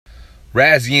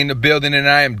Razzie in the building, and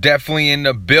I am definitely in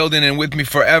the building, and with me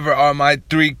forever are my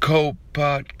three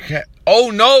co-podcast.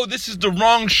 Oh no, this is the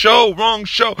wrong show.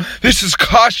 This is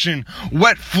Caution,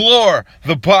 Wet Floor,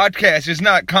 the podcast. It's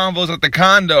not Convos at the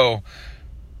Condo,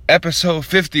 episode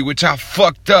 50, which I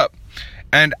fucked up.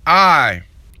 And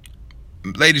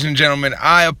ladies and gentlemen,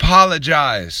 I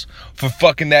apologize for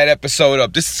fucking that episode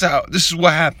up. This is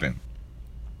what happened.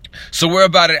 So we're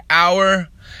about an hour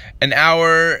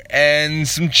and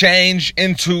some change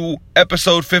into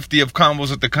episode 50 of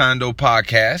Convos at the Condo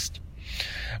podcast.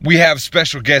 We have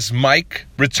special guest Mike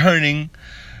returning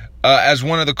as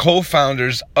one of the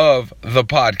co-founders of the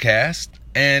podcast.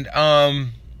 And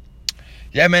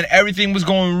yeah, man, everything was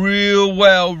going real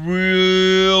well,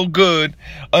 real good,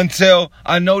 until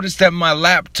I noticed that my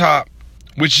laptop,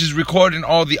 which is recording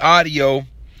all the audio,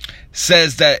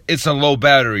 says that it's a low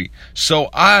battery. So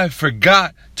I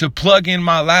forgot to plug in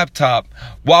my laptop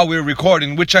while we're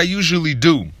recording, which I usually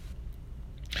do.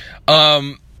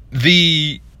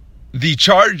 The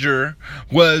charger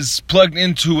was plugged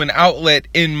into an outlet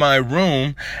in my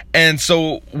room, and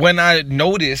so when I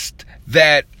noticed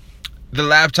that the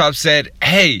laptop said,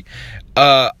 "Hey,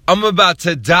 I'm about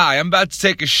to die. I'm about to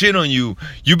take a shit on you.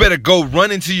 You better go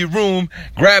run into your room,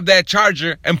 grab that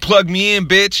charger, and plug me in,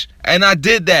 bitch." And I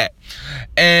did that.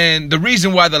 And the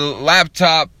reason why the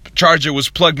laptop charger was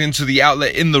plugged into the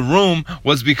outlet in the room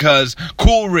was because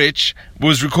Cool Rich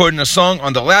was recording a song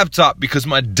on the laptop because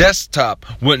my desktop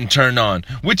wouldn't turn on,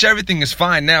 which everything is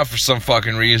fine now for some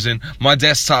fucking reason. My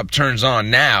desktop turns on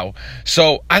now.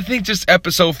 So I think this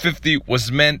episode 50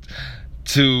 was meant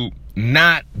to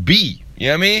not be, you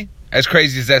know what I mean? As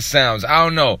crazy as that sounds, I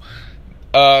don't know.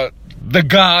 The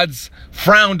gods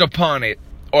frowned upon it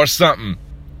or something.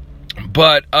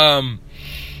 But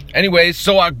anyway,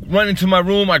 so I run into my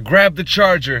room, I grab the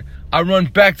charger, I run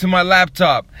back to my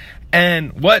laptop,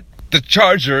 and the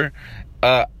charger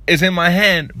is in my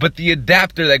hand, but the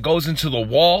adapter that goes into the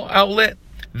wall outlet,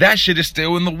 that shit is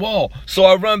still in the wall. So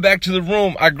I run back to the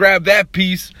room, I grab that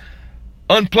piece,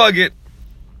 unplug it,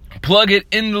 plug it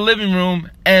in the living room,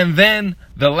 and then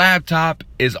the laptop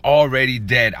is already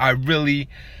dead. I really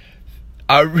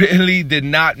did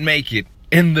not make it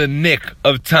in the nick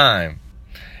of time.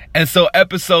 And so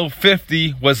episode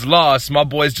 50 was lost. My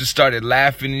boys just started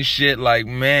laughing and shit like,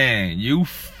 "Man, you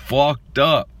fucked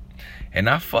up." And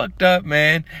I fucked up,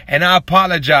 man. And I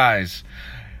apologize.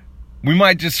 We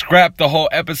might just scrap the whole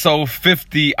episode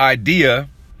 50 idea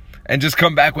and just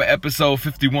come back with episode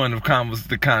 51 of Convos at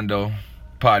the Condo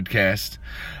podcast.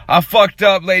 I fucked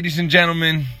up, ladies and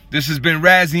gentlemen. This has been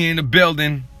Razzie in the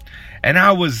building. And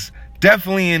I was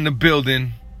definitely in the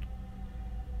building,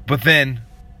 but then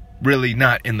really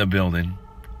not in the building.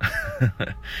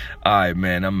 Alright,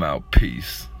 man, I'm out.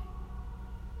 Peace.